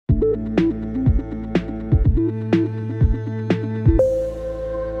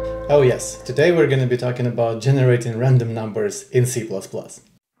Oh yes, today we're going to be talking about generating random numbers in C++.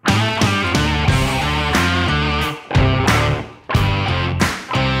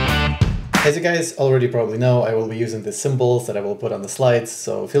 As you guys already probably know, I will be using the symbols that I will put on the slides,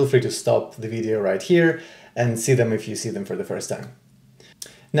 so feel free to stop the video right here and see them if you see them for the first time.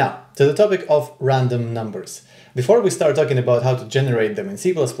 Now, to the topic of random numbers. Before we start talking about how to generate them in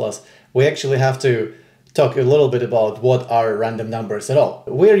C++, we actually have to talk a little bit about what are random numbers at all.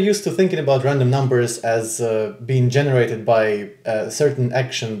 We're used to thinking about random numbers as being generated by a certain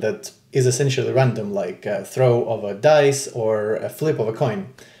action that is essentially random, like a throw of a dice or a flip of a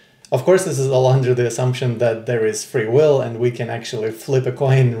coin. Of course, this is all under the assumption that there is free will and we can actually flip a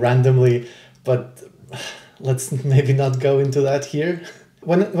coin randomly, but let's maybe not go into that here.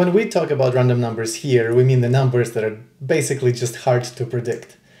 When we talk about random numbers here, we mean the numbers that are basically just hard to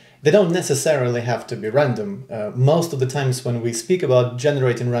predict. They don't necessarily have to be random. Most of the times when we speak about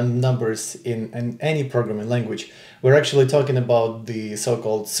generating random numbers in any programming language, we're actually talking about the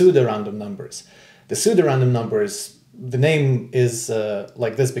so-called pseudo-random numbers. The pseudo-random numbers, the name is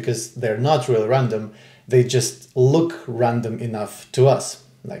like this because they're not really random, they just look random enough to us.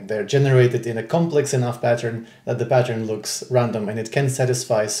 Like they're generated in a complex enough pattern that the pattern looks random and it can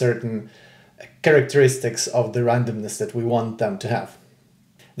satisfy certain characteristics of the randomness that we want them to have.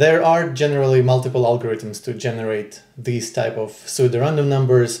 There are generally multiple algorithms to generate these type of pseudo-random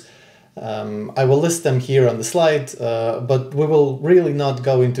numbers. I will list them here on the slide, but we will really not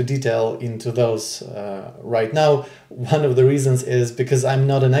go into detail into those right now. One of the reasons is because I'm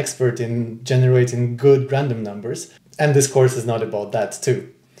not an expert in generating good random numbers, and this course is not about that too.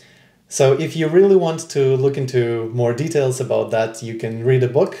 So if you really want to look into more details about that, you can read a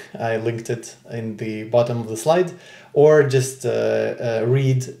book. I linked it in the bottom of the slide, or just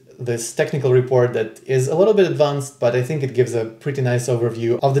read this technical report that is a little bit advanced, but I think it gives a pretty nice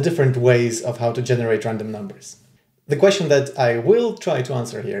overview of the different ways of how to generate random numbers. The question that I will try to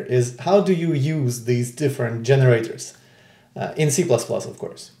answer here is, how do you use these different generators? In C++, of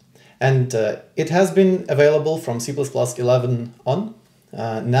course. And it has been available from C++ 11 on.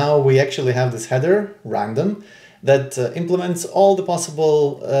 Now we actually have this header, random, that implements all the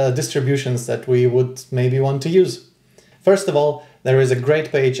possible distributions that we would maybe want to use. First of all, there is a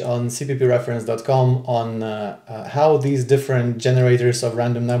great page on cppreference.com on how these different generators of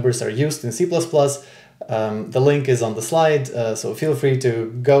random numbers are used in C++. The link is on the slide, so feel free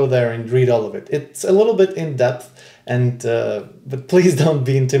to go there and read all of it. It's a little bit in depth, and but please don't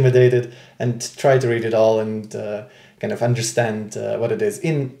be intimidated and try to read it all and kind of understand what it is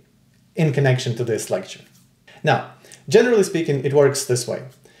in connection to this lecture. Now, generally speaking, it works this way.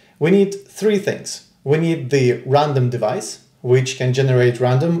 We need three things. We need the random device, which can generate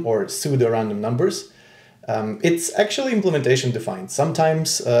random or pseudo-random numbers. It's actually implementation defined.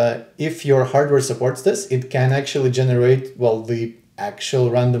 Sometimes, if your hardware supports this, it can actually generate, well, the actual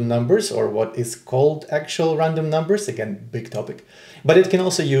random numbers, or what is called actual random numbers, again, big topic. But it can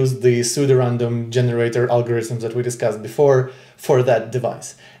also use the pseudo-random generator algorithms that we discussed before for that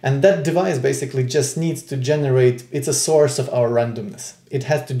device. And that device basically just needs to generate, it's a source of our randomness. It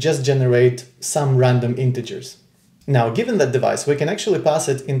has to just generate some random integers. Now, given that device, we can actually pass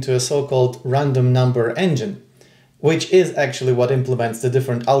it into a so-called random number engine, which is actually what implements the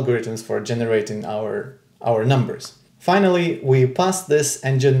different algorithms for generating our numbers. Finally, we pass this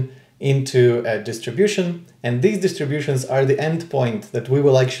engine into a distribution, and these distributions are the endpoint that we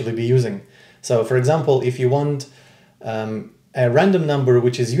will actually be using. So, for example, if you want a random number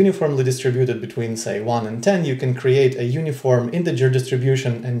which is uniformly distributed between, say, 1 and 10, you can create a uniform integer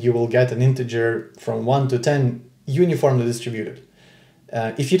distribution and you will get an integer from 1 to 10 uniformly distributed.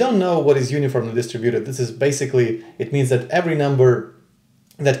 If you don't know what is uniformly distributed, this is basically, it means that every number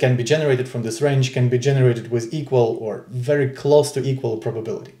that can be generated from this range can be generated with equal or very close to equal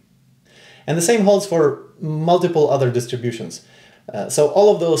probability. And the same holds for multiple other distributions. So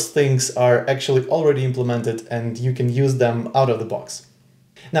all of those things are actually already implemented and you can use them out of the box.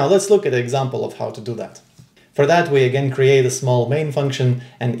 Now let's look at an example of how to do that. For that, we again create a small main function,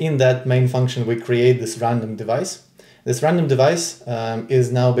 and in that main function we create this random device. This random device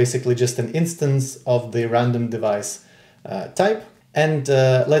is now basically just an instance of the random device type. And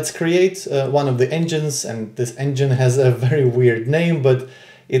let's create one of the engines, and this engine has a very weird name, but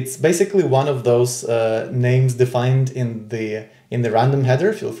it's basically one of those names defined in the random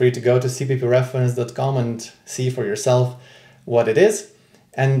header. Feel free to go to cppreference.com and see for yourself what it is.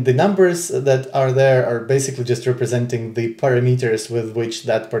 And the numbers that are there are basically just representing the parameters with which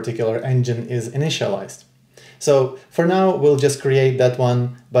that particular engine is initialized. So for now, we'll just create that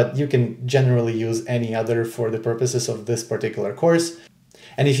one, but you can generally use any other for the purposes of this particular course.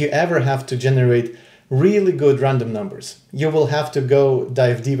 And if you ever have to generate really good random numbers, you will have to go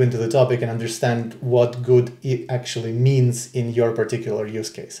dive deep into the topic and understand what good it actually means in your particular use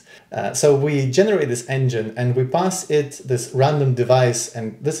case. So we generate this engine and we pass it this random device,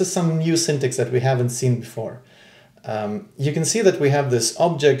 and this is some new syntax that we haven't seen before. You can see that we have this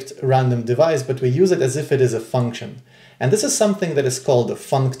object random device, but we use it as if it is a function. And this is something that is called a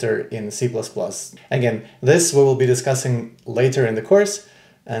functor in C++. Again, this we will be discussing later in the course,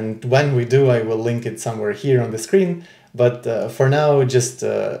 and when we do, I will link it somewhere here on the screen. But for now, just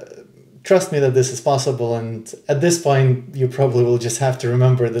trust me that this is possible, and at this point, you probably will just have to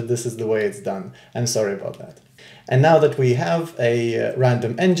remember that this is the way it's done. I'm sorry about that. And now that we have a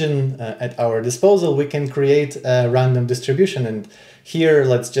random engine at our disposal, we can create a random distribution. And here,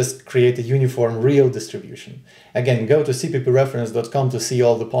 let's just create a uniform real distribution. Again, go to cppreference.com to see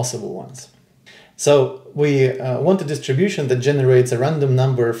all the possible ones. So we want a distribution that generates a random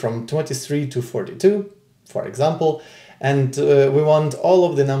number from 23 to 42, for example, and we want all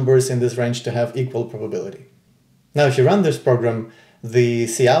of the numbers in this range to have equal probability. Now, if you run this program, the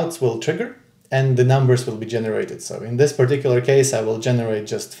counts will trigger and the numbers will be generated. So in this particular case, I will generate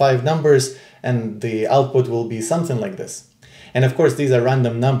just 5 numbers and the output will be something like this. And of course, these are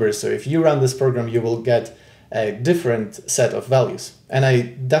random numbers. So if you run this program, you will get a different set of values. And I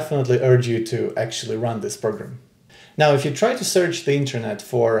definitely urge you to actually run this program. Now, if you try to search the internet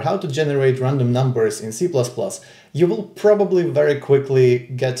for how to generate random numbers in C++, you will probably very quickly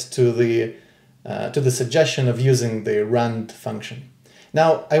get to the suggestion of using the rand function.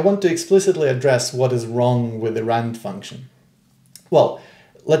 Now, I want to explicitly address what is wrong with the rand function. Well,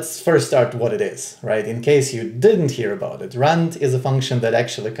 let's first start what it is, right? In case you didn't hear about it, rand is a function that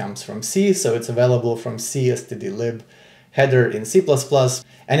actually comes from C, so it's available from cstdlib header in C++,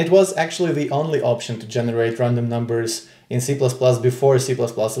 and it was actually the only option to generate random numbers in C++ before C++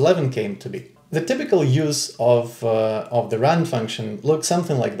 11 came to be. The typical use of the rand function looks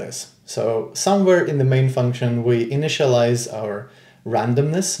something like this. So somewhere in the main function, we initialize our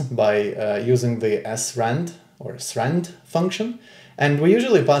randomness by using the srand or srand function, and we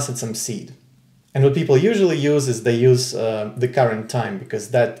usually pass it some seed. And what people usually use is they use the current time,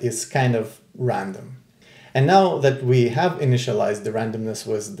 because that is kind of random. And now that we have initialized the randomness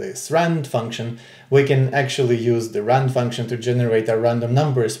with the srand function, we can actually use the rand function to generate our random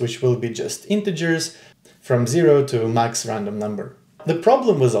numbers, which will be just integers from 0 to max random number. The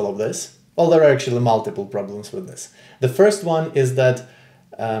problem with all of this, well, there are actually multiple problems with this. The first one is that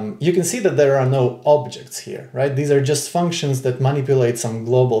you can see that there are no objects here, right? These are just functions that manipulate some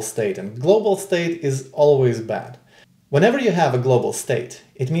global state, and global state is always bad. Whenever you have a global state,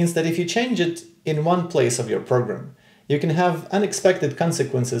 it means that if you change it in one place of your program, you can have unexpected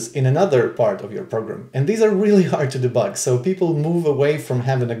consequences in another part of your program. And these are really hard to debug, so people move away from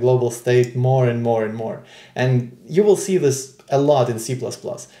having a global state more and more and more. And you will see this a lot in C++,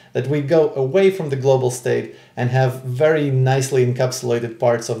 that we go away from the global state and have very nicely encapsulated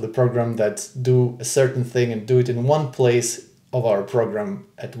parts of the program that do a certain thing and do it in one place of our program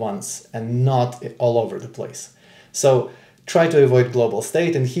at once and not all over the place. So try to avoid global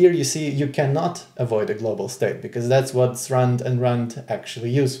state, and here you see you cannot avoid a global state because that's what srand and rand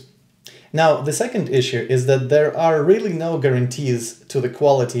actually use. Now, the second issue is that there are really no guarantees to the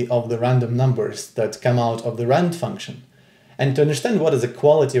quality of the random numbers that come out of the rand function. And to understand what is the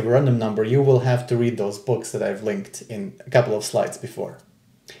quality of a random number, you will have to read those books that I've linked in a couple of slides before.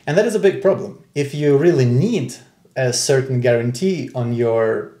 And that is a big problem. If you really need a certain guarantee on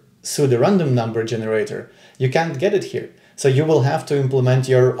your pseudo-random number generator, you can't get it here. So you will have to implement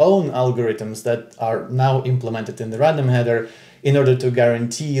your own algorithms that are now implemented in the random header in order to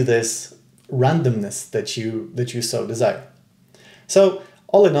guarantee this randomness that you so desire. So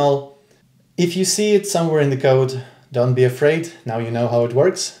all in all, if you see it somewhere in the code, don't be afraid, now you know how it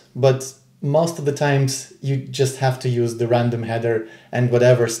works, but most of the times you just have to use the random header and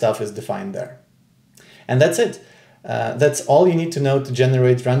whatever stuff is defined there. And that's it. That's all you need to know to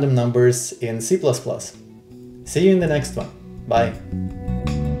generate random numbers in C++. See you in the next one. Bye.